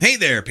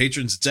there,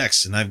 patrons, it's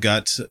X, and I've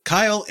got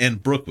Kyle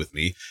and Brooke with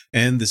me,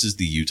 and this is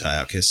the Utah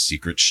Outcast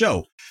Secret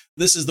Show.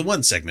 This is the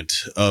one segment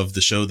of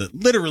the show that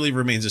literally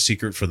remains a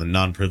secret for the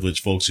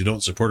non-privileged folks who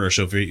don't support our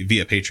show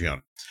via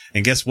Patreon.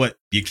 And guess what?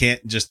 You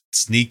can't just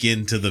sneak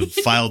into the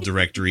file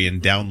directory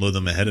and download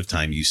them ahead of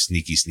time, you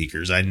sneaky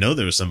sneakers. I know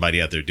there was somebody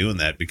out there doing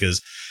that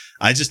because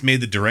I just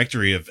made the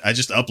directory I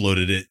just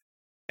uploaded it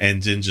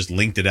and then just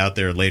linked it out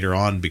there later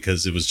on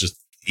because it was just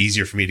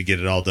easier for me to get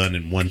it all done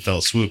in one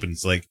fell swoop. And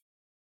it's like,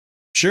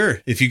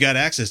 sure, if you got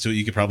access to it,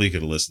 you could have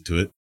listened to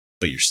it,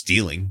 but you're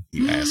stealing,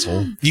 you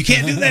asshole. You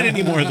can't do that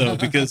anymore, though,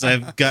 because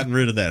I've gotten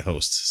rid of that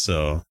host.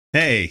 So,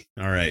 hey,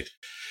 all right.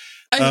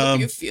 I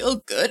hope you feel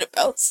good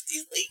about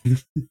stealing.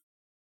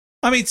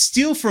 I mean,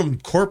 steal from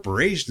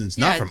corporations,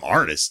 not from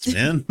artists,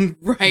 man.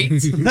 Right.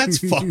 That's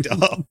fucked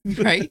up.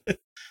 Right.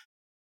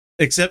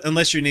 Except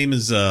unless your name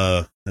is,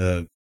 God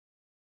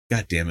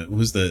damn it.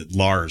 Who's the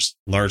Lars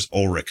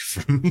Ulrich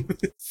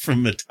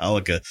from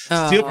Metallica?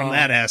 Steal from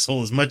that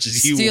asshole as much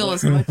as you steal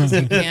want. as much as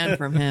you can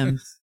from him.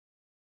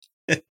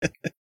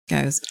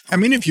 Guys. I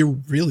mean, if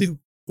you really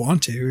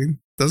want to, he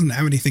doesn't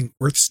have anything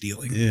worth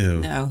stealing.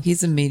 Ew. No,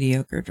 he's a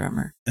mediocre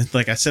drummer. It's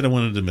like I said, I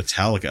wanted a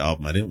Metallica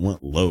album. I didn't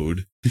want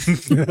Load.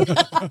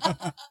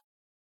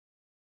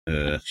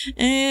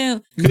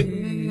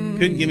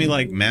 Couldn't give me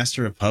like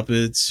Master of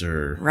Puppets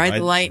or Ride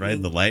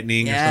the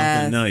Lightning or Yes.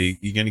 something. No,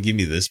 you're gonna give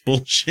me this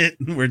bullshit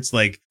where it's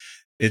like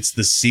it's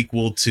the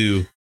sequel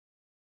to.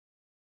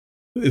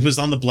 It was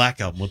on the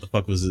Black Album. What the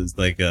fuck was it? It's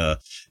like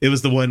it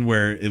was the one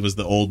where it was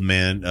the old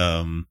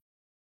man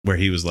where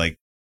he was like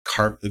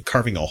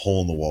carving a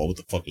hole in the wall. What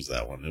the fuck was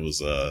that one? It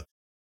was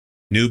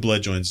new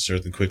blood joins this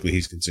earth and quickly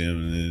he's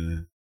consumed.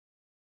 I'm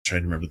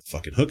trying to remember the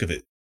fucking hook of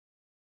it.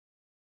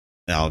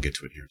 I'll get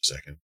to it here in a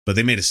second. But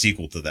they made a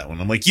sequel to that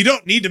one. I'm like, you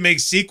don't need to make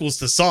sequels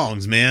to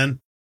songs, man.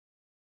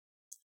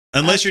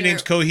 Unless your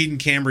name's Coheed and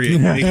Cambria,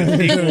 make a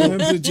sequel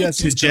to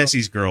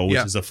Jesse's Girl, which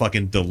is a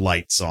fucking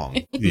delight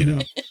song, you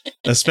know.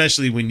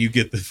 Especially when you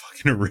get the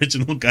fucking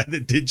original guy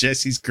that did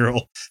Jesse's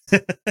Girl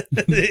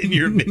in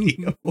your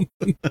video.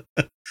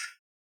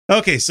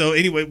 Okay, so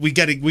anyway, we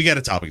got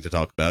a topic to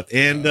talk about,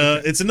 and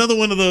it's another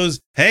one of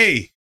those.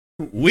 Hey,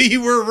 we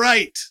were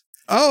right.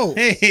 Oh,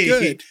 hey,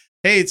 good.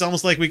 Hey, it's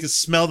almost like we can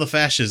smell the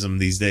fascism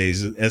these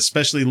days,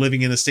 especially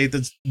living in a state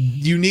that's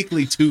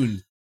uniquely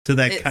tuned to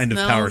that kind of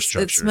power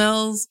structure. It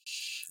smells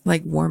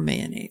like warm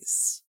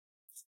mayonnaise.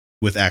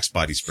 With Axe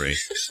body spray.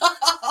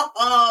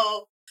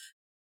 Oh,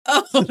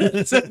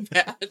 that's so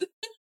bad.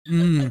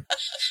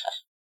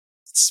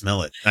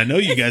 Smell it. I know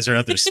you guys are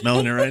out there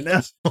smelling it right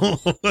now.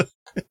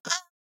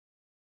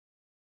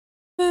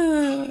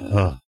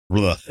 Oh,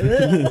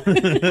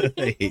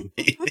 I hate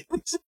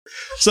mayonnaise.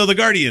 So the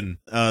Guardian,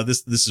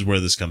 this is where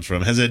this comes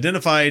from, has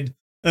identified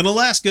an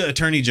Alaska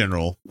Attorney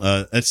General,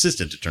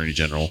 Assistant Attorney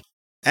General,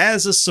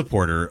 as a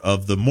supporter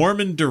of the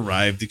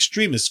Mormon-derived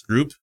extremist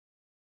group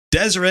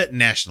Deseret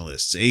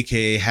Nationalists,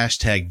 aka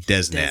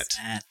 #Desnat.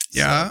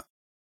 Yeah.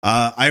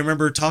 I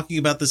remember talking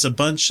about this a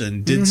bunch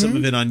and did some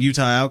of it on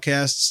Utah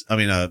Outcasts. I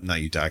mean,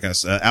 not Utah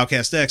Outcasts,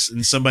 Outcast X,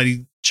 and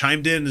somebody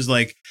chimed in and is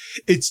like,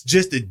 it's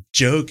just a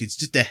joke. It's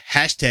just a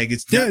hashtag.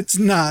 It's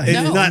not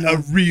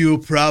a real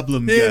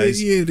problem,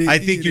 guys. I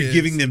think you're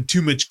giving them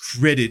too much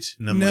credit.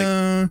 And I'm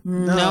like,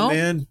 no,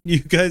 man, you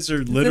guys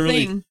are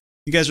literally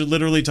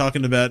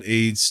talking about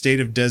a state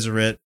of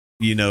Deseret,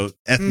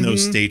 ethno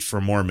state for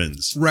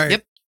Mormons. Right.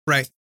 Yep.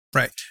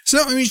 Right.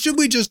 So, I mean, should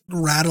we just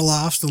rattle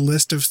off the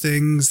list of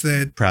things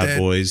that Proud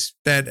Boys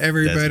that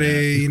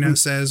everybody,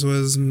 says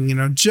was,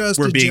 just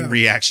we're a being joke.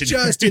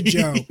 reactionary. Just a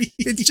joke.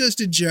 It's just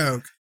a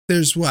joke.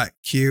 There's what?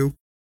 Q?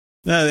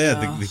 Oh, yeah,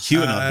 the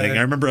QAnon thing.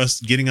 I remember us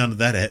getting onto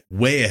that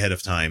way ahead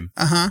of time.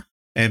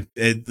 And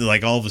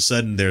like all of a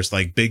sudden there's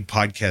like big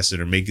podcasts that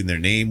are making their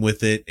name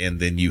with it. And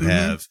then you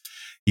have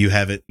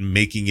it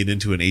making it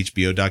into an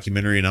HBO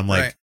documentary. And I'm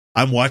like,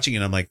 I'm watching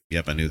it. I'm like,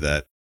 yep, I knew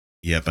that.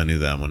 Yep, I knew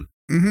that one.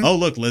 Oh,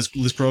 look, Liz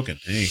Crokin.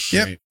 Hey,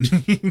 yep.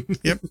 Right.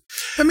 Yep.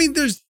 I mean,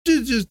 there's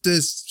just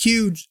this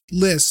huge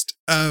list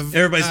of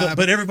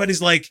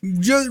everybody's like, hey,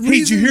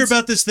 did you hear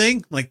about this thing?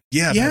 I'm like,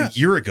 yeah, about a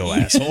year ago,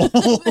 asshole.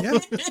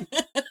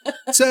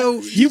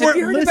 So you weren't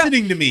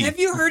listening to me. Have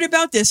you heard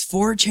about this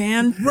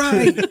 4chan?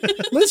 Right.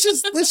 let's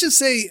just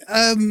say,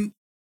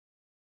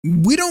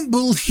 we don't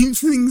believe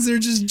things are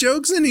just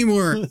jokes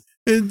anymore.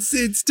 It's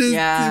just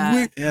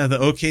the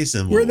OK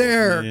symbol. We're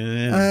there.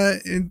 Yeah.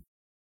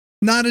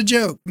 Not a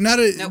joke.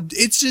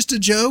 It's just a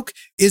joke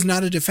is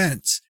not a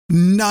defense.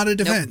 Not a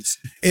defense.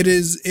 Nope. It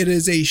is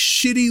a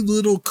shitty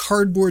little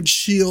cardboard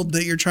shield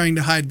that you're trying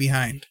to hide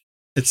behind.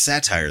 It's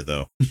satire,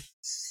 though.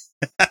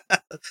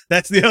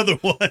 That's the other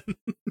one.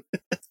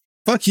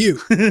 Fuck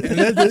you.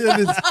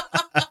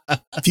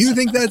 If you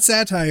think that's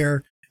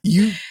satire,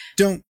 you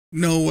don't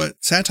know what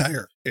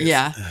satire is.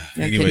 Yeah.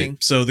 Anyway,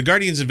 so the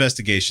Guardian's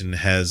investigation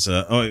has,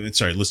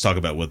 let's talk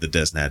about what the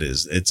Desnat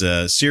is. It's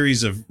a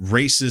series of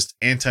racist,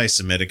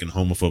 anti-Semitic, and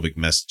homophobic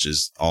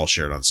messages all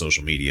shared on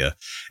social media.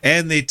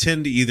 And they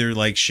tend to either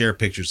like share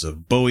pictures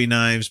of Bowie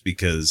knives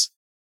because,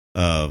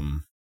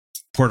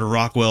 Porter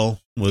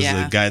Rockwell was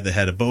a guy that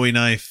had a Bowie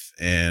knife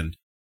and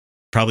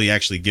probably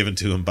actually given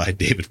to him by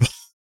David Bowie.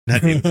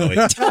 Not David Bowie.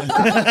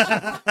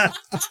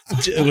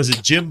 Was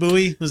it Jim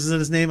Bowie? Was that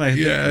his name? We're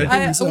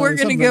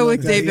going to go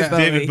with David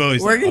Bowie. David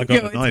Bowie's We're going to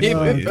go with David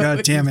Bowie.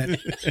 God damn it.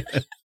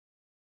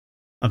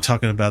 I'm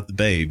talking about the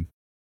Babe.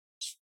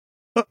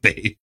 What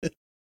Babe?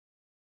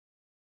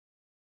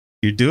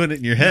 You're doing it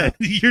in your head.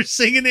 No. You're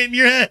singing it in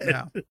your head.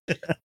 No.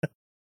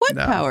 What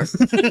power?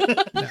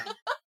 No.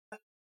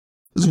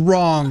 It's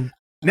wrong.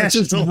 That's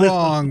just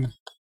wrong.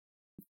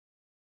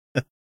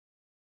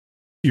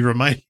 You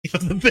remind me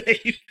of the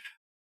Babe.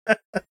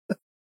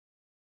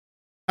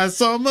 I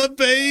saw my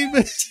babe.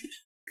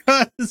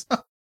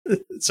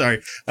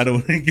 Sorry, I don't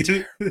want to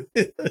get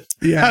it.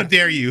 Yeah. How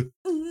dare you?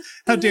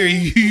 How dare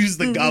you use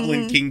the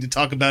Goblin King to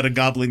talk about a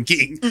Goblin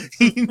King?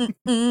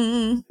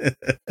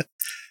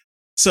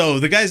 So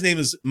the guy's name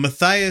is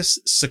Matthias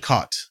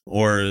Cicotte,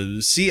 or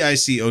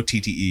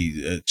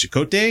Cicotte.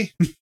 Chicote?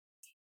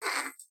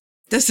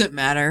 Doesn't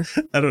matter.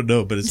 I don't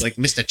know, but it's like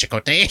Mr.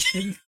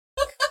 Chicote.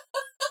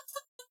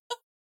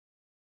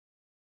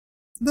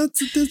 That's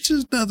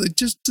just nothing.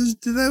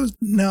 That was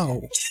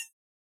no.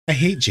 I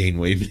hate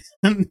Janeway,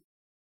 man.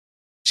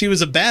 She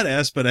was a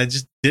badass, but I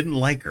just didn't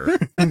like her.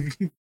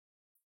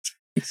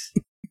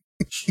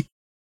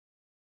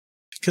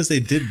 Because they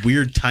did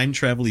weird time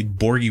travel-y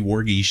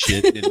Borgy-Wargy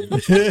shit in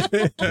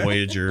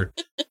Voyager.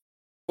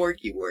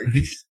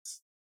 Borgy-Wargy.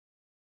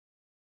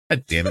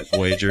 God damn it,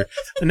 Voyager.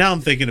 And now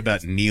I'm thinking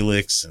about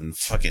Neelix and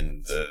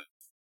fucking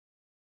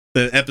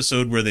the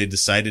episode where they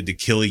decided to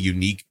kill a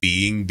unique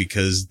being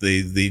because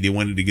they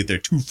wanted to get their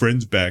two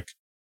friends back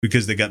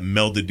because they got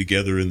melded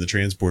together in the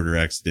transporter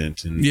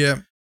accident. And yeah,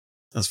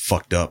 that's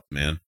fucked up,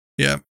 man.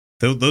 Yeah,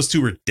 those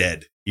two are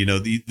dead. You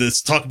know,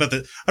 let's talk about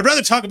I'd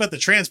rather talk about the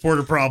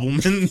transporter problem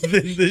than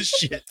this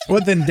shit.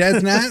 What, than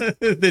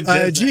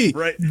DesNat? Gee,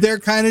 right. They're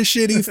kind of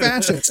shitty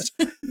fascists.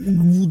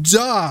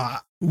 Duh.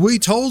 We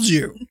told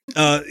you.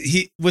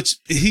 He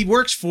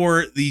works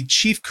for the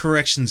Chief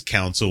Corrections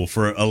Council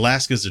for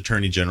Alaska's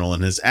Attorney General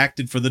and has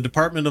acted for the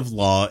Department of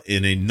Law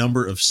in a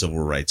number of civil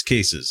rights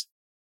cases.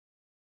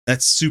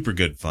 That's super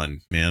good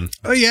fun, man.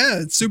 Oh, yeah,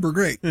 it's super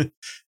great.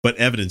 But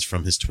evidence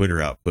from his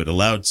Twitter output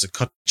allowed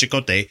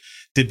Chicote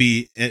to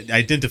be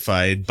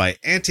identified by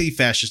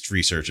anti-fascist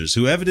researchers,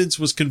 whose evidence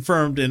was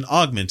confirmed and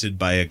augmented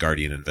by a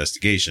Guardian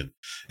investigation.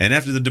 And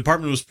after the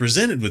department was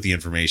presented with the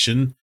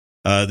information,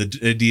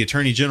 the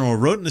Attorney General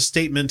wrote in a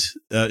statement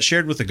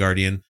shared with the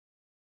Guardian,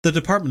 "The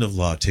Department of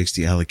Law takes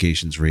the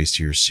allegations raised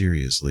here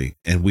seriously,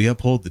 and we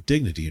uphold the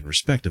dignity and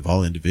respect of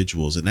all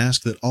individuals and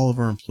ask that all of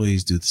our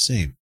employees do the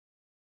same."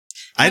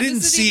 I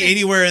didn't see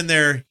anywhere in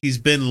there he's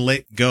been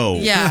let go.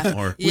 Yeah.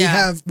 Or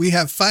we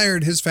have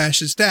fired his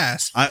fascist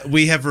ass.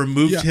 We have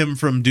removed him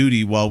from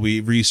duty while we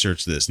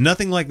research this.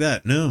 Nothing like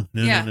that. No.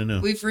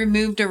 We've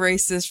removed a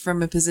racist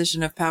from a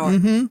position of power.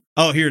 Mm-hmm.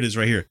 Oh, here it is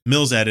right here.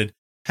 Mills added,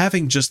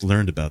 "Having just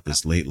learned about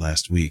this late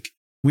last week,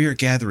 we are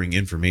gathering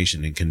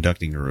information and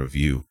conducting a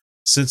review.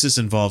 Since this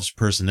involves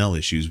personnel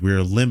issues, we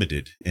are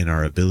limited in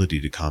our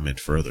ability to comment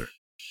further."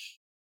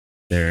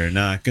 They're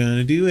not going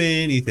to do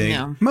anything.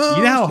 No.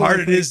 You know how hard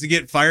it is to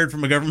get fired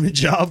from a government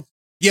job?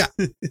 Yeah.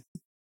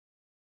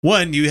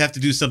 One, you have to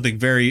do something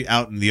very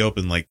out in the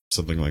open, like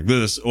something like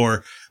this,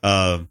 or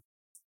I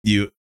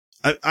knew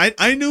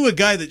a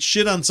guy that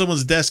shit on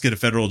someone's desk at a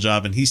federal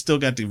job, and he still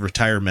got to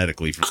retire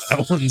medically from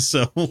that one.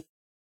 So,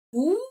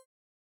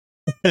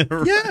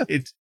 right. Yeah,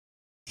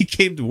 he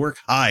came to work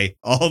high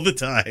all the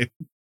time.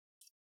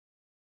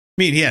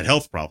 I mean, he had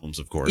health problems,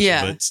 of course,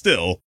 but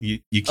still,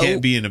 you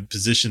can't be in a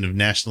position of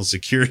national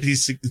security,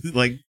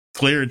 like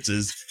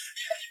clearances,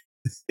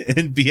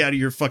 and be out of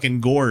your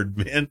fucking gourd,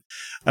 man.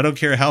 I don't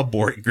care how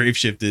boring Grave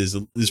Shift is.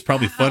 It's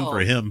probably fun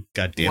for him.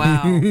 God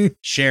damn it.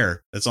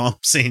 Share. That's all I'm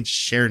saying.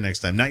 Share next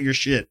time. Not your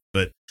shit,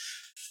 but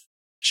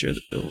share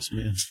the bills,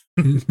 man.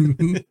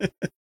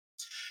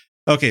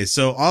 Okay,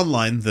 so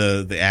online,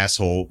 the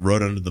asshole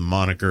wrote under the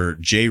moniker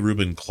J.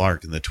 Reuben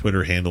Clark and the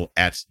Twitter handle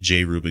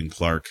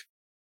 @JReubenClark.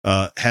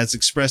 Has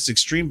expressed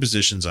extreme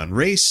positions on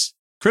race,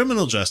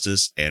 criminal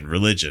justice, and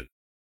religion.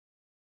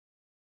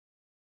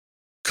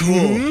 Cool.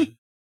 Mm-hmm.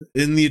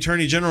 In the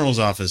Attorney General's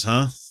office,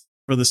 huh?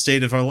 For the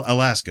state of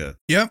Alaska.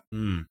 Yep.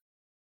 Mm.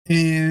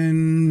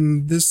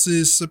 And this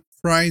is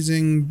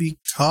surprising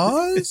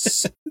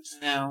because...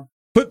 No.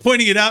 Quit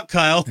pointing it out,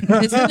 Kyle.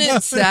 Isn't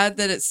it sad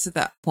that it's to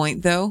that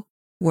point, though,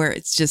 where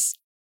it's just,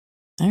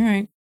 all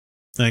right.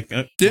 Like,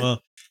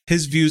 well,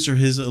 his views are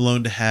his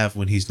alone to have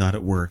when he's not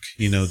at work.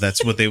 You know,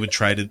 that's what they would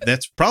try to,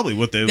 that's probably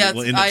what they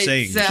will end up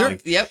saying.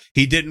 Yep.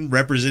 He didn't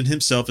represent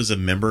himself as a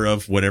member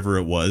of whatever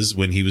it was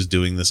when he was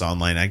doing this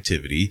online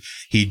activity.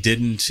 He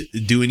didn't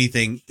do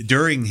anything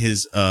during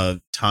his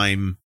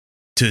time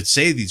to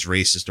say these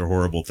racist or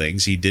horrible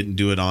things. He didn't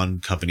do it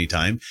on company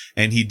time,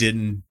 and he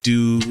didn't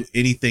do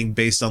anything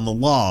based on the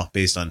law,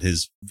 based on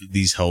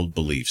these held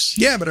beliefs.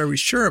 Yeah, but are we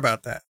sure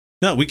about that?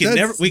 No, we can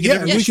never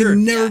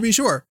be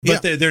sure.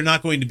 But they're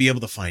not going to be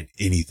able to find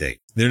anything.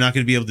 They're not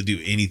going to be able to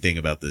do anything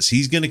about this.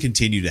 He's going to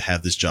continue to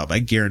have this job. I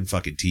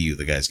guarantee you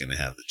the guy's going to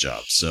have the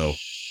job. So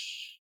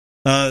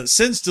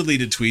Since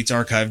deleted tweets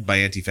archived by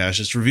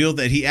anti-fascists revealed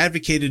that he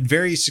advocated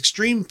various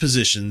extreme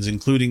positions,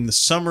 including the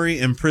summary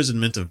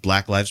imprisonment of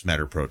Black Lives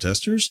Matter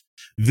protesters,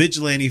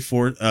 vigilante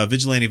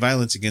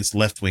violence against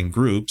left-wing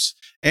groups,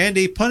 and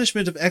a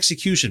punishment of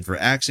execution for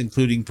acts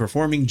including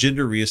performing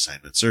gender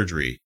reassignment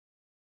surgery.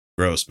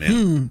 Gross,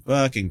 man.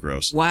 Fucking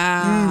gross.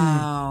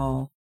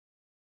 Wow.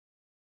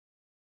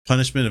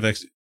 Punishment of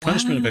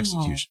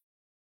execution.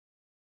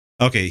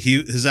 Okay,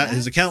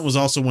 his account was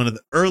also one of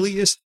the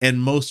earliest and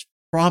most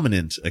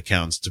prominent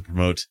accounts to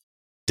promote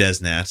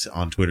Desnat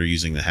on Twitter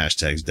using the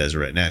hashtags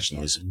Deseret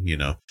Nationalism. You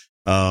know,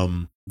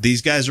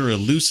 these guys are a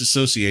loose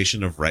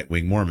association of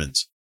right-wing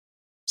Mormons.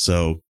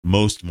 So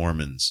most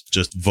Mormons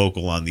just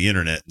vocal on the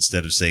internet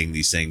instead of saying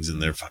these things in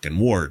their fucking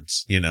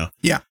wards, you know?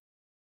 Yeah.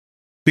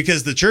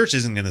 Because the church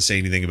isn't going to say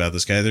anything about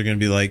this guy. They're going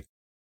to be like,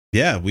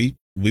 yeah, we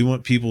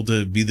want people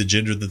to be the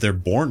gender that they're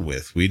born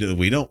with. We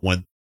don't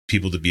want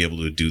people to be able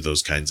to do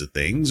those kinds of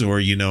things. Or,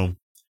 you know,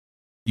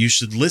 you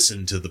should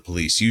listen to the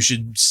police. You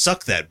should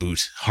suck that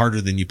boot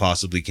harder than you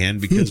possibly can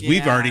because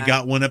we've already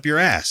got one up your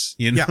ass,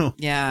 you know?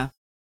 Yeah.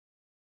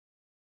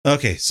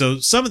 Okay, so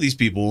some of these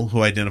people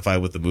who identify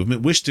with the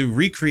movement wish to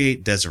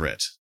recreate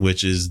Deseret,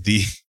 which is,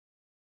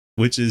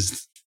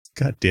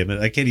 God damn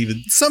it, I can't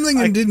even. Something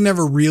that didn't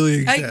ever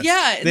really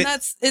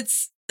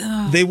exist.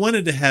 They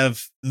wanted to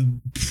have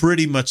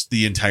pretty much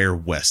the entire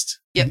West.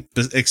 Yep.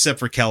 Except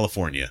for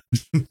California.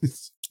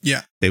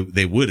 Yeah.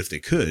 They would if they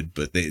could,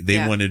 but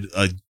they wanted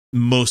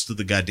most of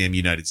the goddamn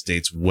United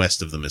States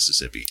west of the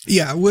Mississippi.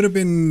 Yeah, it would have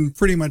been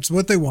pretty much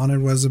what they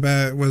wanted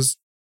was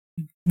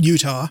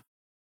Utah,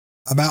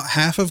 about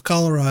half of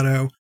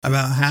Colorado,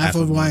 about half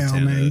of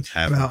Wyoming,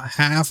 about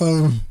half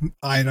of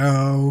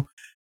Idaho,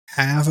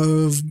 half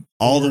of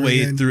all Oregon, the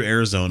way through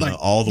Arizona,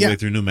 all the yeah. way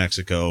through New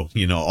Mexico,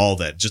 you know, all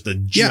that. Just a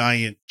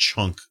giant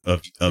chunk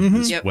of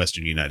this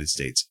western United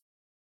States.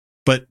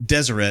 But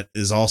Deseret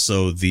is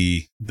also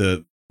the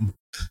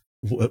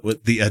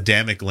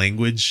Adamic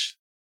language,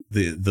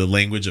 the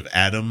language of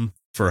Adam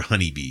for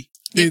honeybee.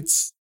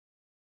 It's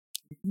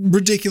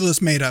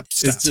ridiculous made up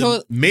stuff. It's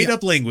a made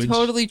up language.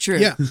 Totally true.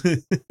 Yeah.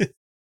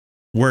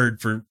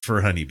 Word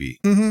for honeybee.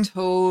 Mm-hmm.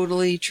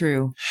 Totally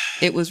true.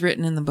 It was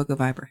written in the book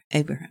of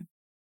Abraham.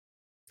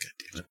 God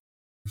damn it.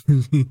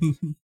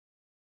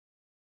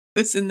 It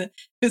was in the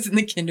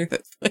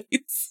Kinderhook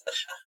place.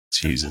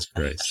 Jesus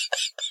Christ.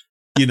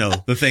 You know,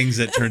 the things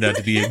that turned out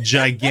to be a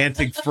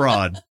gigantic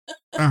fraud.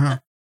 Uh-huh.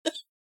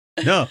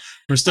 No,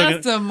 we're still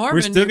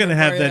going to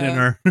have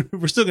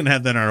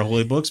that in our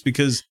holy books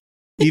because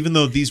even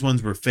though these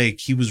ones were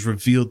fake, he was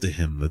revealed to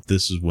him that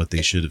this is what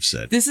they should have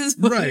said. This is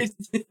what right.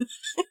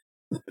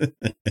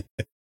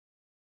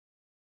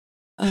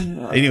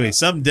 Anyway,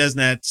 some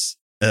Desnats.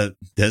 That's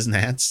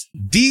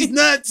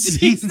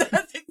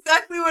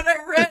exactly what I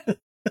read.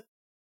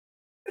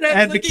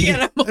 I'm looking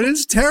at him. That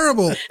is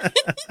terrible.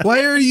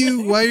 Why are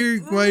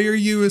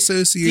you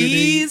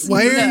associating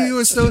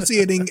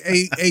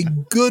a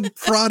good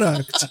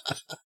product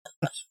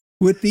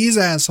with these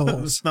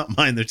assholes? It's not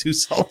mine. They're too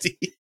salty.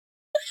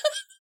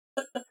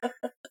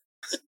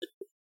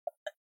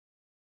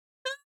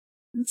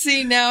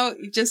 See, now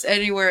just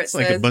anywhere it It's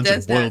says like a bunch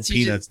of boiled nuts,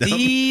 peanuts down.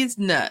 These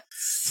nuts.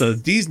 So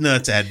these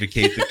nuts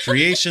advocate the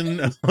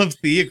creation of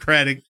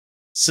theocratic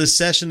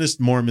secessionist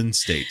Mormon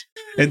state.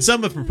 And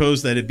some have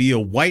proposed that it be a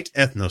white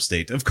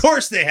ethno-state. Of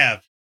course they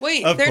have.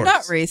 Wait, of they're course.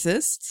 not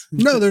racist.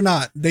 No, they're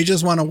not. They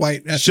just want a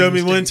white ethno Show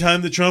me state. one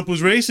time that Trump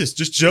was racist.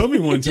 Just show me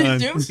one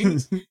time.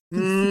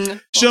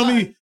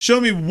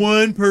 Show me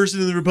one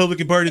person in the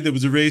Republican Party that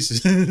was a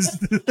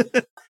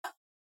racist.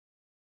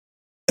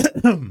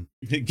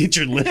 Get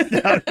your list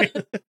out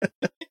here.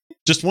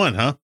 Just one,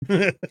 huh?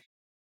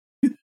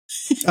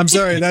 I'm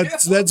sorry,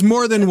 that's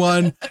more than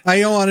one.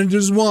 I wanted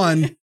just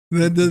one.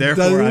 That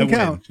Therefore, I doesn't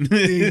count.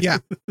 win. Yeah.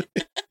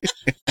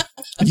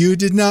 You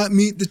did not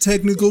meet the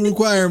technical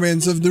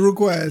requirements of the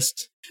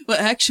request. Well,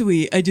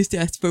 actually, I just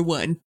asked for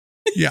one.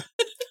 Yeah.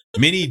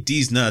 Many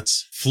D's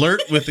nuts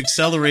flirt with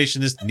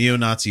accelerationist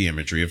neo-Nazi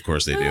imagery, of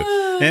course they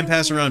do, and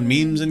pass around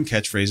memes and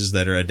catchphrases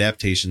that are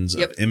adaptations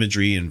of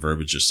imagery and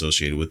verbiage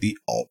associated with the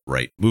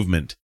alt-right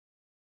movement.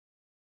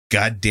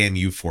 God damn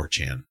you,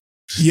 4chan.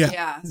 Yeah.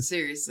 Yeah,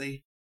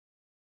 seriously.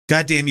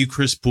 God damn you,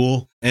 Chris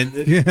Poole. And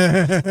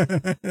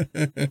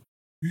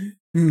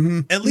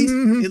Mm-hmm. at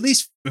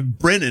least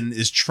Brennan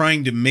is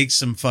trying to make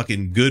some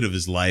fucking good of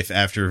his life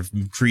after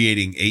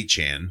creating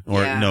 8chan.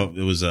 Or no,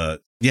 it was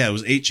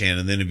 8chan,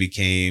 and then it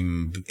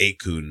became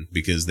 8kun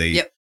because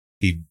he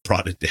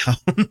brought it down.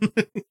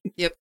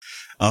 Yep.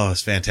 Oh,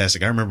 it's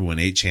fantastic. I remember when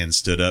 8chan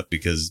stood up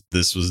because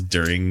this was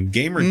during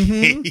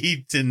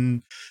Gamergate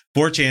and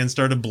 4chan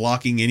started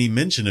blocking any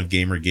mention of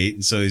Gamergate.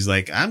 And so he's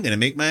like, I'm going to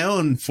make my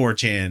own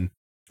 4chan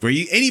where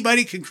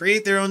anybody can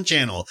create their own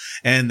channel.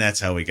 And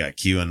that's how we got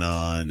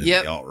QAnon and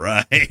the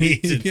alt-right.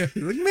 Yeah,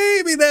 like,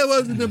 maybe that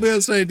wasn't the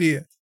best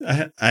idea.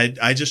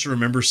 I just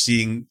remember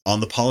seeing on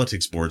the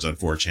politics boards on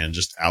 4chan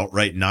just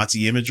outright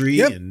Nazi imagery.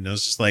 And I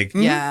was just like,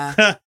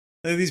 yeah,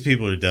 these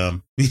people are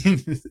dumb.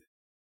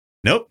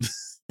 Nope.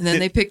 And then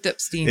they picked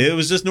up steam. It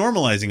was just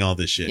normalizing all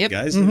this shit, Yep.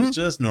 guys. It was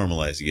just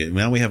normalizing it.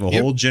 Now we have a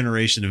whole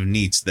generation of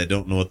neets that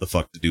don't know what the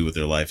fuck to do with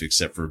their life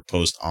except for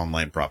post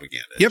online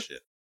propaganda. And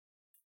shit.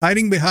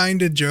 Hiding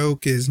behind a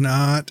joke is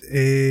not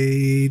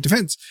a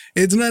defense.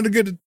 It's not a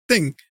good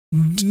thing.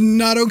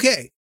 Not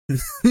okay.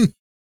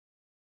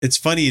 It's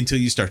funny until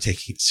you start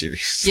taking it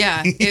serious.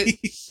 Yeah,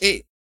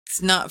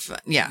 it's not fun.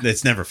 Yeah,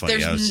 It's never funny.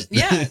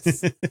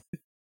 Yes.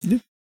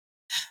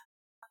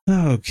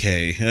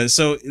 Okay,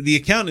 so the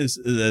account is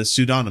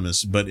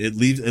pseudonymous, but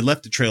it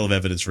left a trail of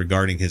evidence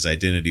regarding his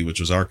identity, which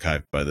was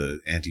archived by the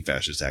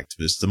anti-fascist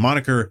activists. The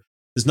moniker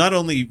is not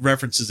only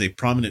references a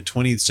prominent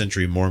 20th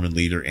century Mormon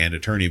leader and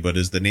attorney, but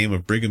is the name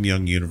of Brigham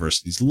Young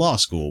University's law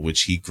school,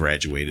 which he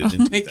graduated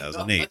in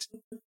 2008.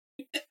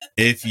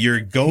 If you're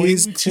going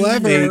He's to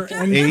clever make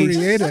and a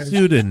creative.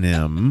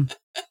 pseudonym,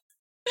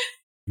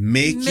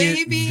 make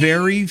Maybe it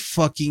very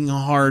fucking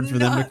hard for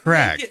them to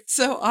crack. Make it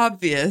so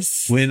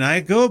obvious. When I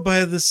go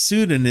by the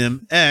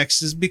pseudonym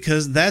X is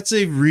because that's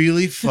a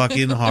really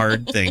fucking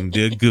hard thing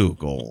to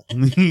Google.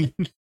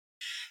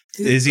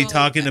 Is he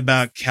talking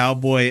about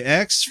Cowboy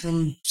X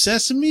from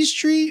Sesame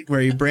Street, where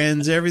he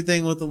brands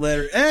everything with the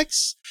letter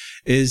X?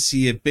 Is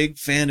he a big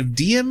fan of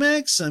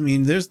DMX? I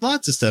mean, there's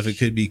lots of stuff it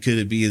could be. Could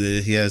it be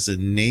that he has a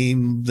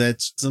name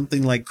that's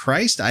something like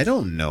Christ? I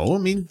don't know. I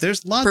mean,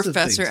 there's lots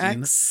Professor of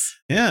things. X.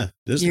 Yeah,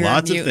 there's You're a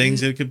lots of mutant.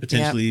 things it could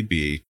potentially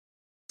be.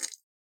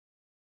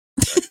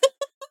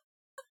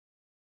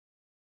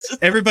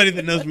 Everybody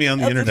that knows me on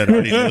the internet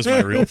already knows my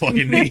real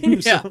fucking name.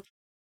 Yeah. So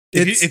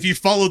if you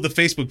followed the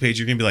Facebook page,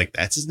 you're gonna be like,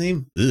 "That's his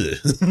name." Ugh.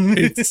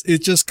 It's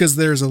just because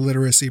there's a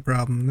literacy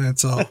problem.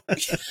 That's all.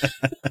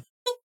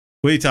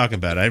 What are you talking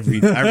about? I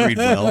read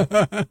well.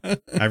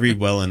 I read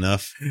well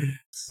enough.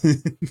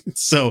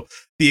 So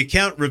the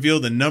account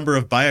revealed a number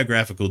of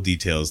biographical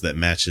details that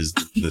matches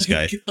this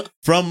guy.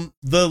 From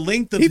the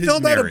length of He his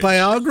filled out a marriage.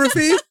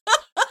 biography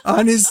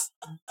on his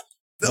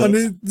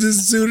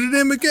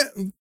pseudonym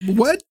account.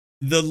 What?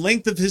 The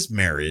length of his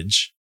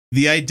marriage,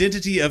 the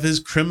identity of his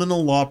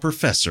criminal law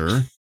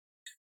professor,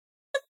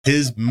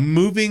 his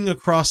moving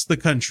across the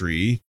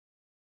country,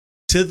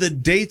 to the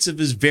dates of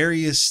his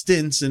various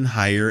stints in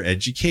higher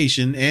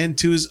education, and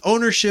to his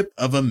ownership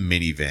of a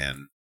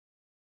minivan,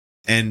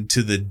 and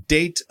to the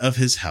date of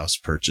his house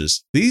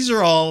purchase. These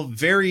are all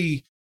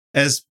very,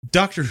 as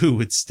Doctor Who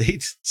would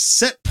state,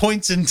 set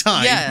points in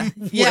time. Yeah,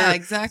 where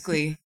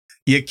exactly.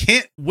 You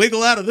can't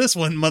wiggle out of this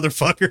one,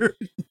 motherfucker.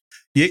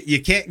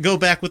 You can't go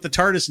back with the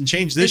TARDIS and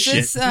change this shit.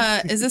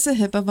 Is this a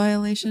HIPAA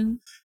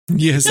violation?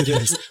 Yes, it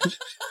is.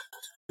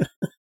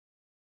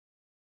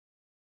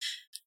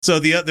 So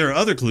there are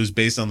other clues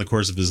based on the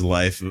course of his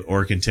life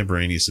or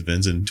contemporaneous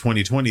events. In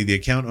 2020, the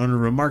account owner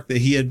remarked that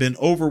he had been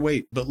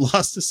overweight but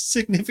lost a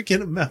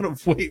significant amount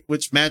of weight,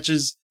 which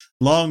matches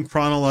long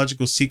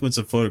chronological sequence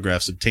of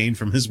photographs obtained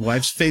from his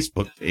wife's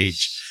Facebook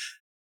page.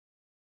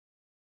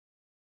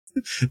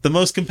 The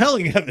most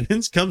compelling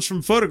evidence comes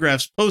from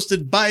photographs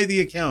posted by the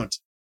account,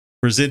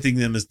 presenting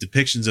them as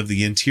depictions of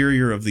the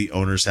interior of the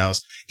owner's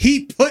house.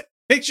 He put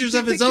pictures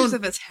of his own. Pictures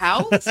of his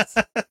house?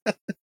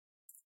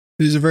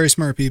 These are very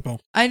smart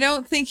people. I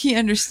don't think he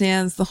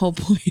understands the whole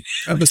point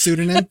Of a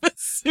pseudonym? of a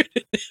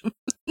pseudonym.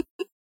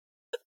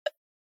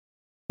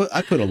 But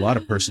I put a lot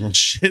of personal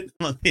shit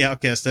on the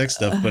Outcast X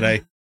stuff, but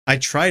I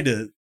try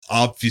to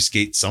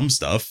obfuscate some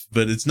stuff,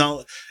 but it's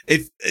not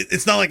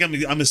like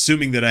I'm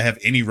assuming that I have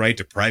any right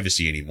to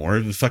privacy anymore.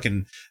 The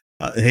fucking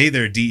hey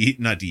there,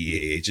 not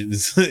DEA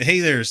agents. Hey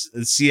there's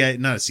CIA,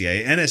 not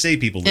CIA, NSA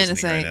people listening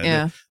NSA, right now.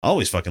 yeah. They're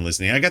always fucking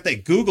listening. I got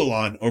that Google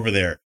on over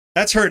there.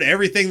 That's heard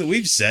everything that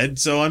we've said,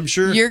 so I'm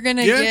sure You're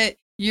gonna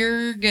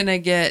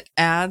get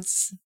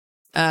ads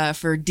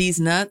for D's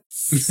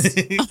nuts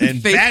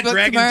and Bad Facebook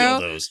Dragon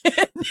tomorrow. dildos.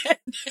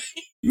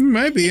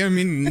 Maybe. I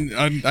mean,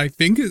 I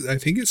think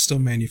it's still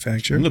I'm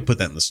manufactured. gonna put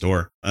that in the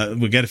store.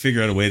 We got to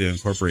figure out a way to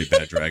incorporate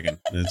Bad Dragon.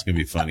 It's gonna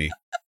be funny,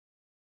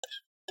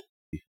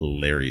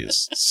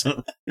 hilarious.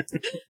 So,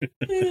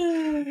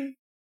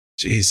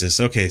 Jesus.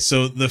 Okay,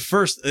 so the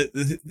first,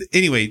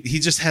 anyway, he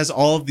just has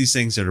all of these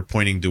things that are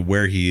pointing to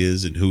where he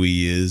is and who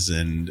he is,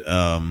 and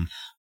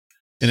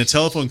in a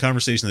telephone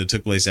conversation that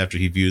took place after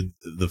he viewed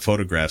the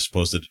photographs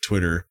posted to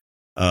Twitter,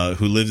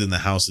 who lived in the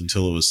house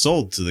until it was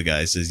sold to the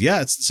guy, says,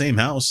 "Yeah, it's the same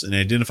house," and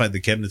identified the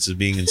cabinets as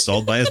being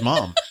installed by his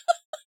mom.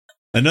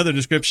 Another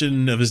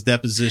description of his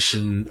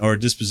disposition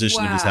of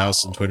his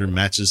house on Twitter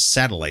matches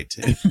satellite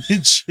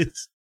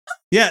images.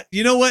 Yeah,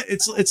 you know what?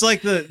 It's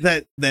like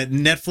that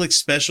Netflix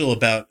special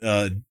about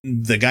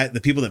the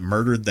people that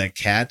murdered that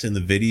cat in the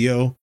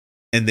video,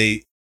 and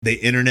they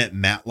internet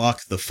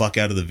matlock the fuck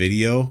out of the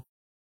video,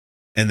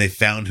 and they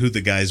found who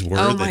the guys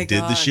were that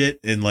did the shit,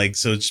 and like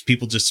so it's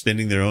people just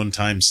spending their own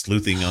time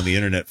sleuthing on the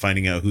internet,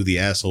 finding out who the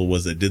asshole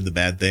was that did the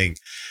bad thing.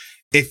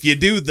 If you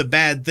do the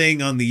bad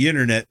thing on the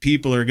internet,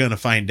 people are gonna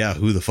find out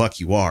who the fuck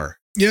you are.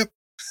 Yep,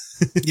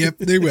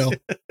 they will.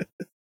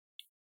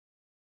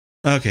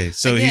 Okay,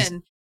 so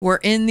Again, we're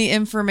in the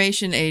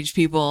information age,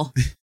 people.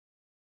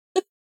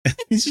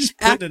 he's just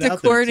Act putting it out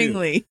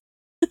accordingly.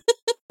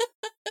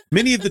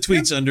 Many of the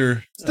tweets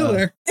under Still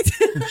there.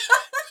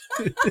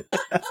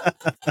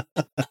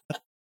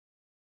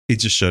 He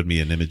just showed me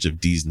an image of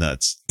D's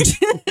nuts.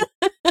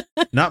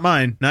 Not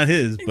mine, not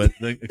his, but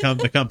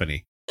the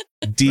company.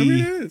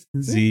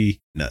 DZ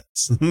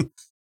nuts.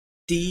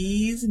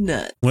 D's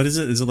nuts. What is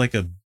it? Is it like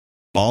a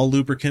ball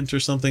lubricant or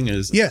something?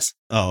 Yes.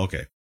 Oh,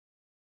 okay.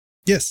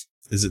 Yes.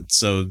 Is it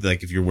so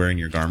like if you're wearing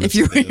your garments? If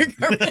you wear your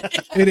garment.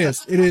 It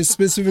is. It is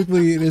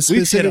specifically. It is We've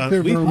hit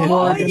specifically on- we've for hit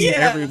Morgan. on yeah.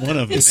 every one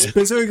of them. It's man.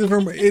 specifically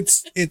for.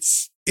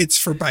 It's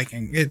for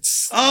biking.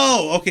 It's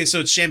Oh, okay.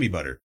 So it's chamois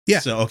butter. Yeah.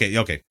 So okay.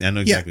 I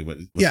know exactly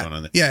what's going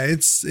on there. yeah.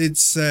 It's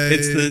It's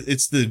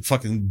the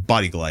fucking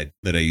body glide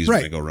that I use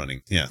when I go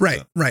running. Yeah. right,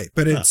 So, right.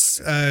 But it's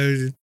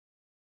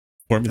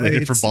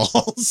formulated for it's-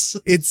 balls.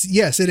 it's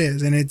yes, it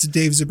is, and it's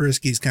Dave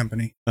Zabrisky's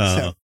company.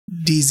 So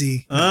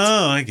DZ.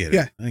 Oh, I get it.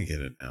 Yeah. I get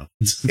it now.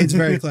 It's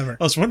very clever.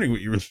 I was wondering what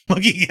you were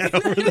looking at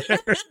over there.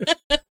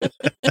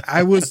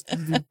 I was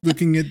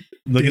looking at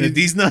Looking at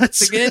these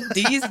nuts. To get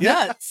D's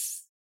Yeah. nuts.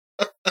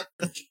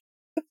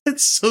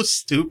 It's so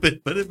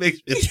stupid, but it makes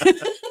me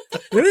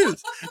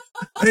it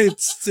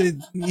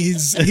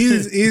is.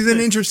 He's an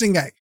interesting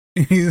guy.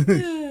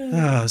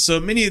 So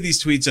many of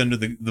these tweets under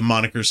the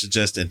moniker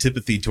suggest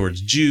antipathy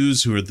towards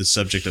Jews, who are the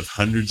subject of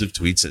hundreds of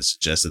tweets that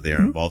suggest that they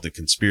are involved in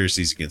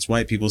conspiracies against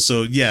white people.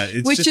 So yeah,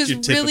 it's which just is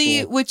your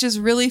typical. which is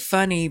really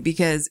funny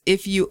because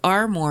if you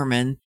are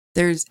Mormon,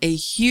 there's a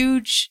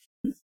huge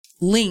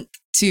link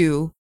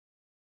to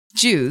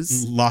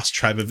Jews Lost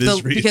tribe of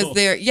Israel. because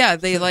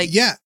they like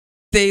Yeah,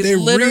 they they're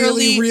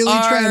literally really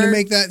are trying to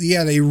make that.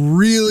 Yeah, they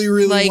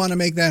really like- want to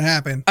make that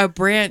happen. a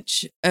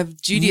branch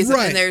of Judaism,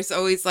 Right. and there's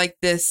always like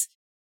this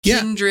Yeah.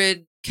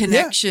 kindred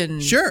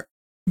connection. Sure,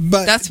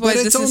 but That's why but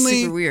this it's is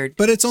only, super weird.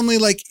 But it's only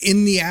like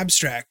in the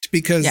abstract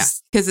because Yeah,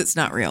 because it's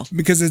not real.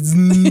 because it's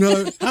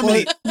no How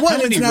many- how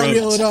it's many not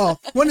real roads? at all.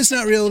 One, it's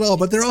not real at all.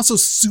 But they're also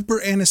super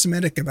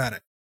anti-Semitic about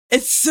it.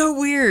 It's so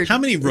weird. How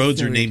many roads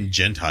so are weird. named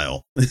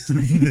Gentile in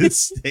this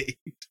state?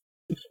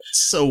 It's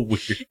so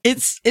weird.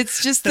 It's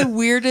just the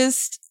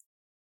weirdest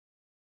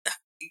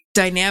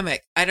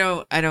dynamic. I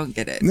don't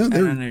get it. No, I don't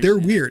they're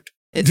understand. weird.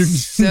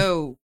 It's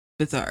so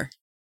bizarre.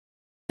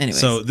 Anyway,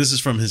 So this is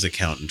from his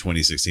account in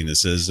 2016. It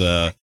says,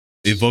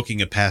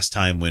 evoking a past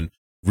time when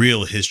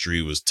real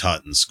history was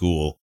taught in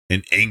school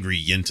and angry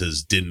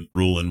yentas didn't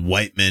rule and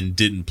white men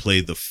didn't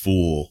play the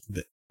fool.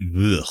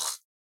 Ugh.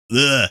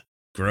 Ugh.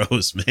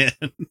 Gross, man.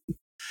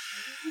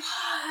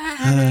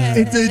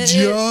 It's a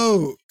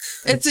joke.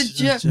 It's a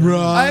joke.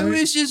 Right. I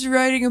was just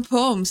writing a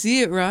poem.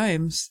 See, it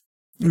rhymes.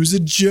 It was a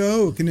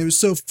joke, and it was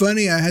so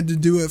funny. I had to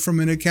do it from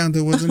an account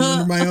that wasn't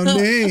under my own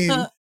name.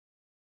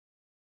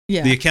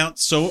 Yeah. The account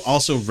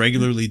also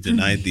regularly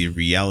denied the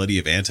reality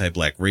of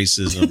anti-black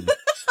racism,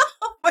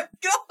 Oh my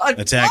god.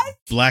 attacked what?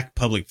 black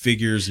public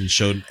figures, and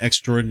showed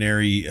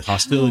extraordinary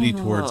hostility Oh.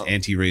 towards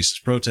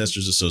anti-racist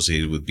protesters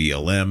associated with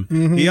BLM.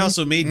 Mhm. He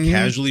also made Mhm.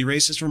 casually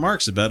racist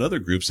remarks about other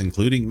groups,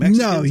 including Mexicans.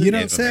 No, you and don't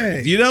Native say.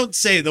 Americans. You don't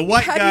say. The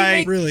white How do you guy.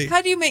 make- Really?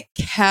 How do you make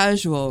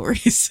casual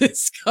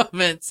racist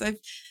comments?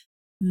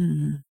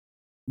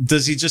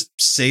 Does he just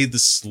say the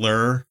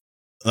slur,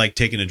 like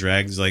taking a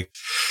drag? He's like,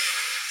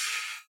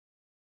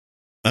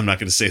 I'm not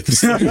going to say the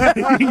slur.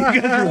 You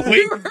guys are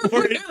waiting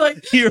for it.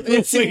 Like, You're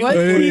let's see waiting what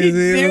for it. he's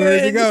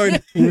Where's it doing.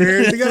 going?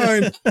 Where's it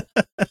going?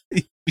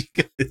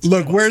 Because-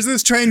 Look, where's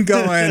this train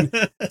going?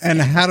 And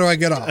how do I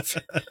get off?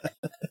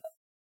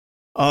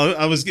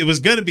 It was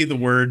going to be the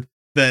word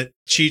that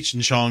Cheech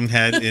and Chong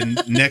had in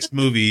next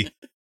movie,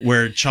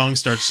 where Chong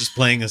starts just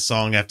playing a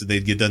song after they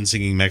get done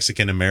singing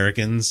Mexican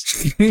Americans,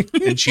 and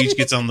Cheech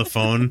gets on the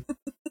phone,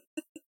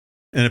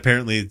 and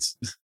apparently it's.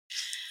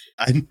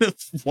 I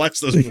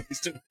watched those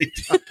movies too many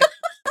times.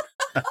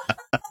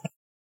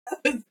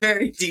 It's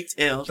very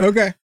detailed.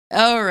 Okay.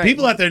 All right.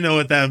 People out there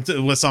know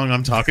what song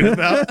I'm talking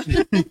about,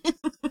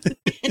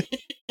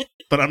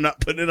 but I'm not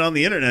putting it on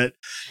the internet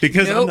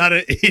because I'm Nope. not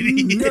an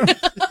idiot.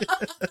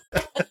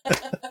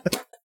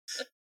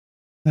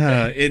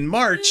 In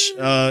March,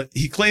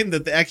 he claimed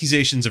that the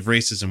accusations of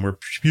racism were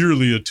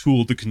purely a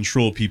tool to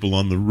control people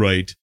on the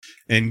right,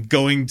 and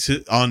going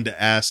on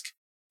to ask,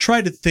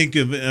 try to think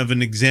of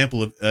an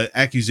example of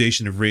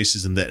accusation of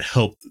racism that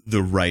helped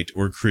the right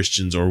or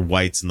Christians or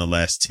whites in the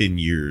last 10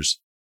 years.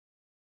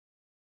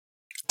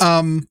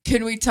 Can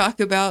we talk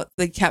about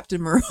the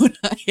Captain Moroni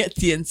at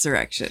the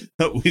insurrection?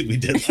 We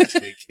did last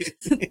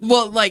week.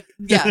 Well,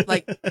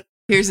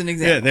 here's an Yeah,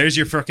 example. there's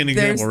your fucking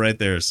example There's- right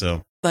there.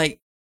 So Like,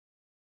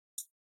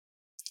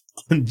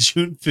 on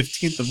June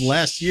 15th of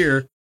last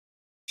year,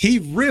 he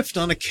riffed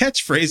on a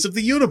catchphrase of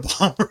the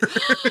Unabomber,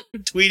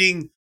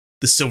 tweeting,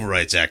 "The Civil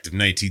Rights Act of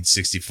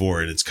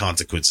 1964 and its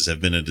consequences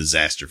have been a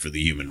disaster for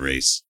the human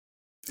race."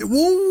 Well,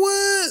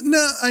 what?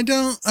 No, I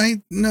don't.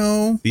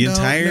 No. The no,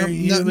 entire no.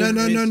 human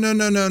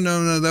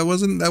No.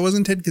 That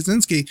wasn't Ted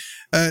Kaczynski.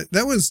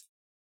 That was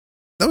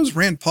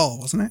Rand Paul,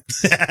 wasn't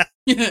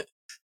it?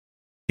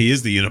 He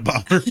is the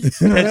Unabomber.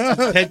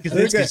 Ted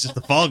Kaczynski's Okay. just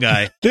the fall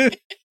guy.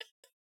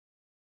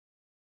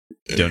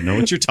 Don't know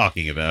what you're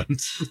talking about.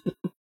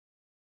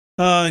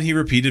 And he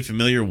repeated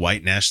familiar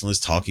white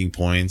nationalist talking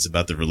points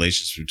about the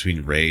relationship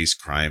between race,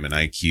 crime, and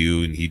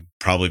IQ. And he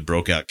probably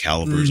broke out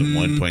calipers at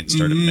one point and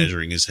started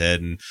measuring his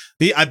head. And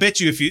I bet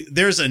you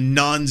there's a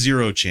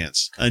non-zero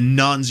chance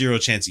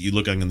that you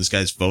look on this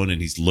guy's phone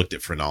and he's looked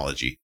at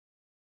phrenology.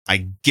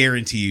 I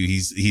guarantee you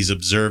he's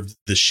observed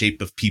the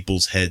shape of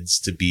people's heads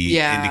to be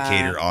an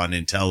indicator on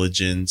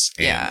intelligence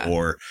and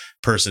or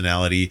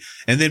personality.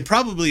 And then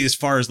probably as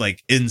far as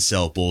like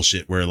incel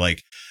bullshit where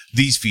like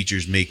these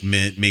features make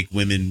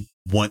women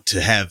want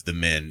to have the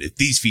men. If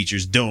these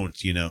features don't,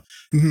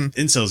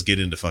 incels get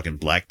into fucking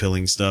black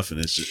pilling stuff and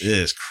it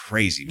is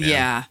crazy, man.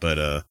 Yeah.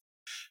 But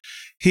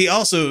he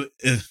also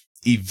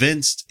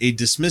evinced a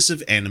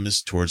dismissive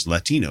animus towards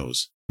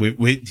Latinos.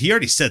 He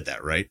already said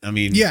that, right? I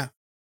mean, yeah.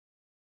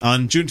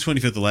 On June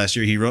 25th of last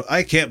year, he wrote,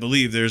 "I can't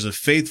believe there's a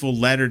faithful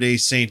Latter-day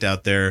Saint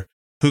out there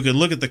who can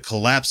look at the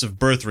collapse of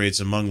birth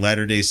rates among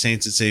Latter-day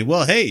Saints and say,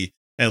 well, hey,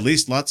 at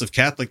least lots of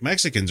Catholic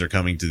Mexicans are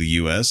coming to the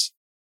U.S.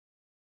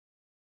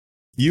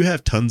 You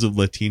have tons of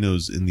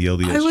Latinos in the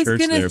LDS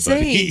church there,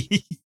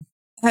 buddy.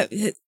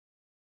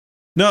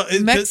 No,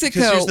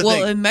 Mexico.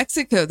 Well, in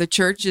Mexico, the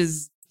church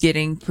is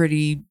getting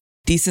pretty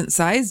decent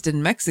sized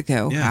in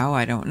Mexico. Yeah. How,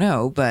 I don't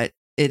know, but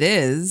it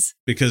is.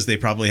 Because they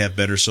probably have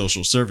better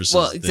social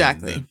services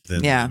than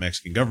the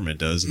Mexican government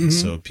does. And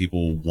so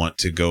people want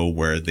to go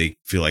where they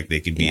feel like they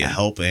can be a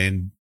help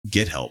and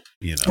get help,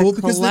 Well,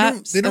 because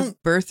they don't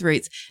of birth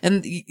rates.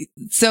 And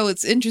so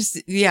it's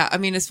interesting. Yeah. I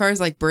mean, as far as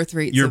like birth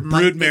rates. Your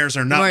broodmares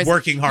are not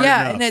working hard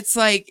enough. Yeah. And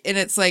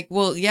it's like,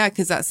 well, yeah,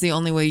 because that's the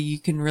only way you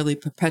can really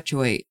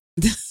perpetuate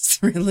this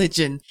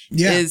religion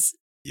is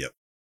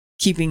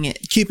keeping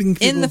people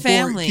in the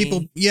family.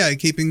 Keeping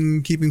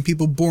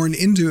people born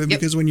into it,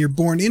 because when you're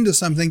born into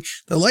something,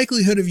 the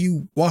likelihood of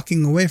you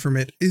walking away from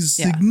it is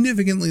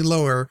significantly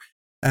lower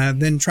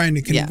than trying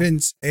to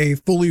convince a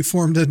fully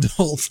formed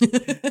adult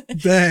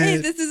that, hey,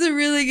 this is a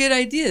really good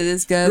idea.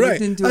 This guy looked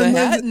into a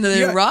hat and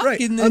a rock,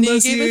 and then he gave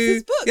us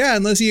his book. Yeah,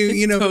 unless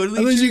you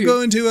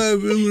go into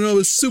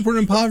a super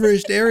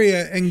impoverished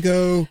area and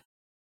go,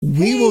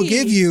 we'll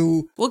give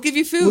you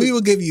food. We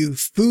will give you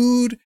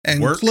food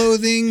and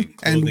clothing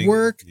and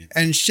work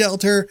and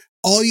shelter.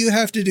 All you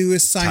have to do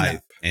is sign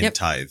up. And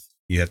tithe.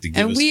 You have to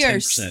give us 10% we are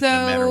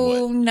no matter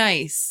so what.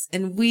 nice,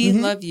 and we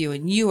love you,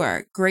 and you are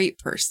a great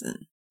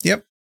person.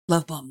 Yep.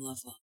 Love bomb.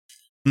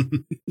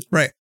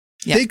 Right.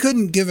 Yeah. They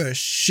couldn't give a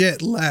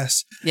shit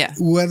less Yeah.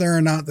 whether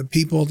or not the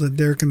people that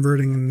they're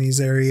converting in these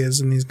areas,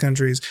 in these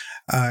countries,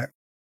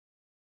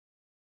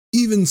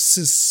 even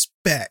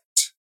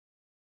suspect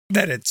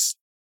that it's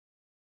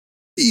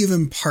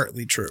even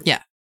partly true.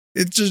 Yeah.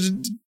 It's just,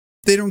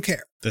 they don't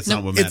care. That's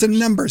not what matters. It's a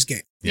numbers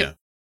game. Yeah.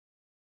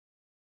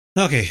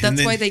 Okay.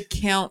 That's why they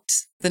count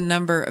the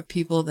number of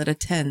people that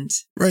attend.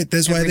 Right.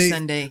 That's why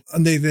Sunday.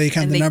 They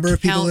count the number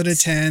of people that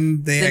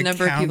attend. The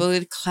number of people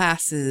that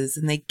classes,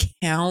 and they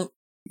count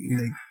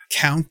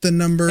the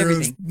number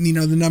of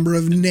the number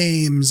of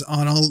names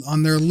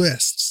on their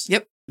lists.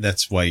 Yep.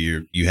 That's why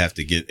you have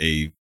to get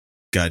a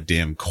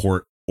goddamn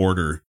court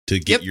order to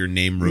get your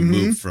name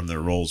removed from the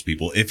rolls,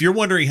 people. If you're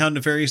wondering how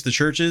nefarious the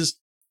church is,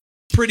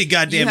 pretty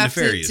goddamn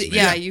nefarious.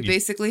 You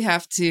basically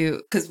have to,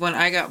 because when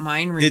I got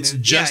mine removed, it's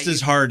just as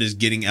hard as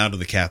getting out of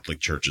the Catholic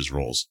Church's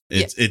rolls.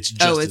 It's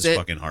just as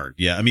fucking hard.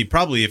 Yeah, I mean,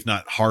 probably if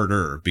not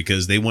harder,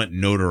 because they want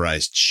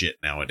notarized shit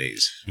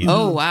nowadays.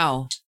 Oh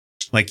wow!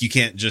 Like you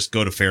can't just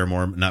go to Fair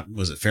Mormon.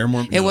 Was it Fair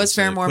Mormon? It was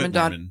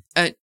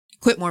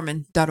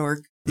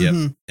quitmormon.org.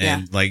 Yep.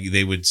 And like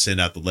they would send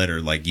out the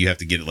letter, like you have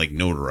to get it like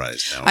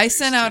notarized now. I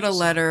sent out a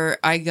letter.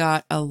 I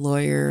got a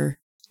lawyer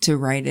to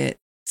write it,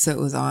 so it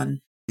was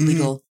on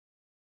legal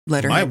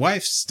letter. My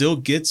wife still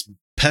gets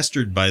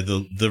pestered by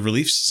the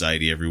Relief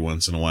Society every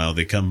once in a while.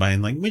 They come by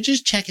and like, we're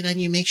just checking on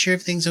you, make sure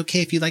everything's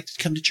okay. If you'd like to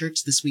come to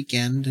church this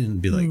weekend,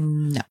 and be like,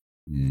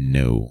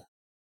 no.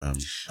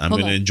 I'm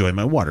going to enjoy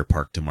my water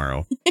park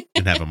tomorrow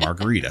and have a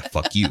margarita.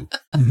 Fuck you.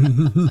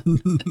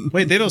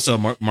 Wait, they don't sell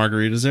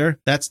margaritas there?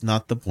 That's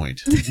not the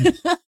point.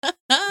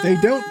 They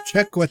don't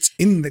check what's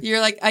in the...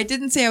 You're like, I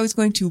didn't say I was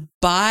going to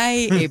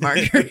buy a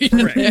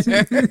margarita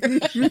there.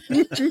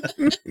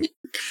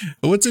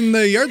 What's in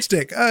the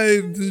yardstick?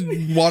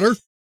 Water.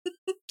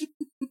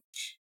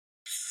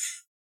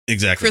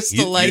 Exactly.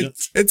 Crystal Light.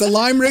 It's a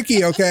Lime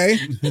Ricky, okay?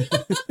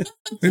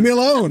 Leave me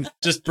alone.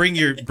 Just bring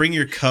your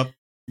cup.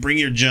 Bring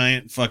your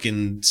giant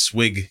fucking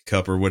swig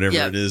cup or whatever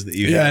it is that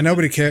you have. Yeah,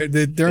 nobody cares.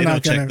 They're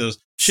not going to check those.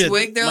 Shit,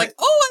 swig. They're like,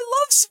 oh, I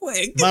love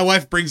swig. My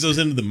wife brings those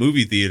into the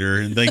movie theater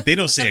and like they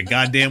don't say a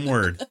goddamn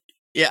word.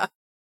 Yeah.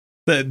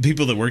 The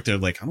people that work there are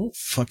like, I don't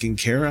fucking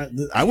care.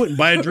 I wouldn't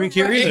buy a drink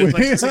here either.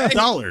 It's like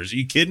 $6. Are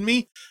you kidding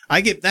me?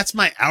 That's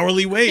my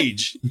hourly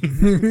wage.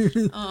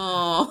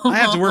 Oh. I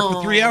have to work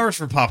for 3 hours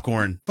for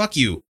popcorn. Fuck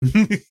you.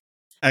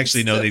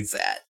 Actually, no,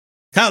 sad.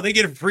 Kyle, they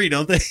get it for free,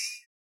 don't they?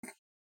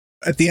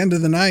 At the end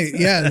of the night,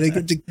 yeah,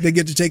 they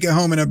get to take it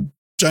home in a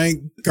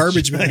giant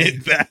garbage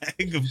bag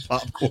of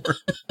popcorn.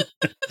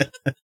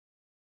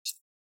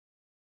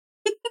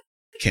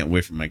 Can't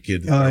wait for my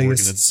kid to start working at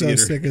the so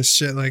theater. Sick of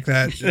shit like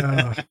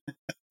that.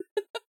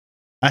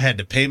 I had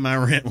to pay my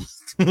rent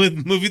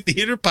with movie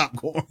theater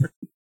popcorn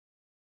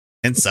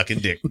and sucking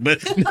dick. But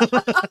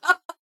the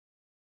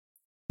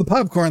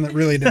popcorn that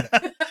really did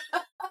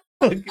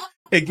it.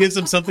 It gives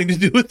them something to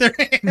do with their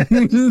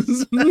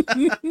hands.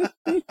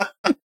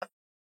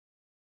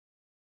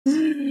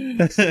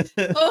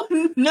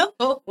 Oh no!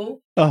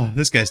 Oh,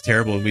 this guy's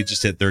terrible, and we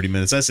just hit 30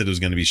 minutes. I said it was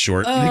going to be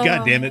short.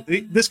 God damn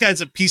it! This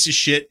guy's a piece of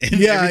shit.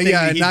 Yeah.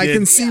 And I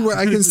can see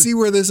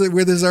where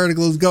this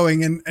article is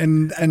going,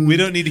 and we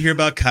don't need to hear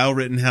about Kyle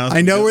Rittenhouse.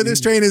 I know where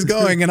this train is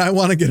going, and I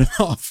want to get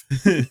off.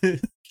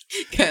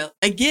 Kyle,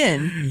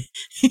 again,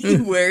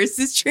 where is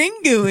this train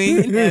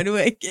going, and how do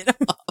I get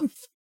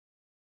off?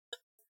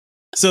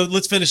 So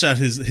let's finish out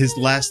his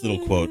last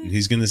little quote.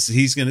 He's gonna.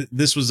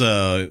 This was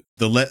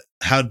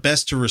how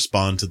best to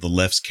respond to the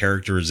left's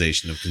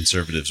characterization of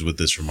conservatives with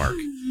this remark.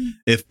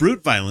 If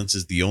brute violence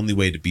is the only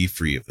way to be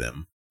free of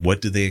them,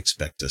 what do they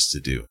expect us to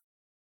do?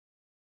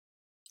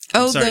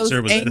 Oh, sorry, those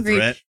sir, was angry, that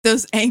a threat?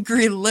 Those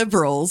angry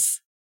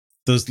liberals.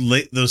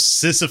 Those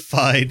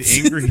sissified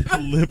angry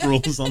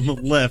liberals on the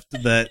left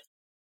that.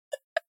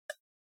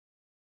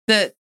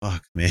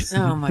 Fuck, man.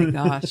 Oh my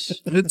gosh.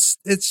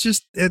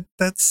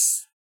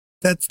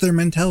 That's their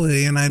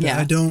mentality, and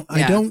I don't.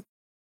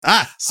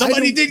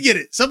 Somebody did get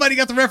it. Somebody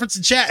got the reference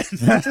in chat.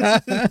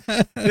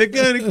 They're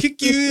gonna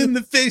kick you in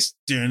the face.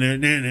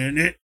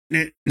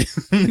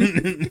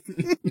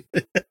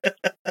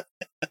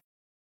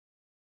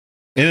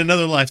 In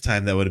another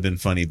lifetime, that would have been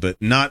funny, but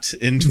not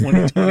in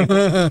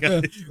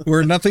 2020.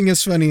 Where nothing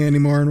is funny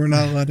anymore, and we're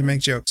not allowed to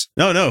make jokes.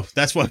 No,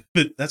 that's why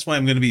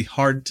I'm going to be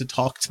hard to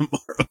talk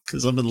tomorrow,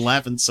 because I've been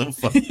laughing so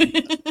fucking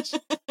much.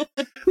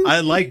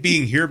 I like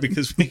being here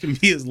because we can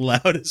be as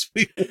loud as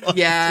we want.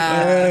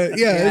 Yeah.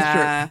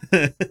 That's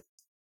true.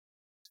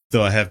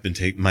 Though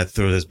my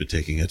throat has been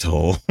taking a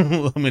toll.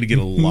 I'm going to get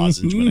a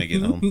lozenge when I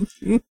get home.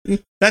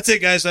 That's it,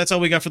 guys. That's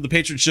all we got for the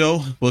Patron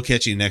Show. We'll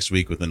catch you next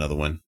week with another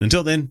one.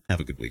 Until then, have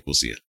a good week. We'll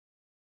see you.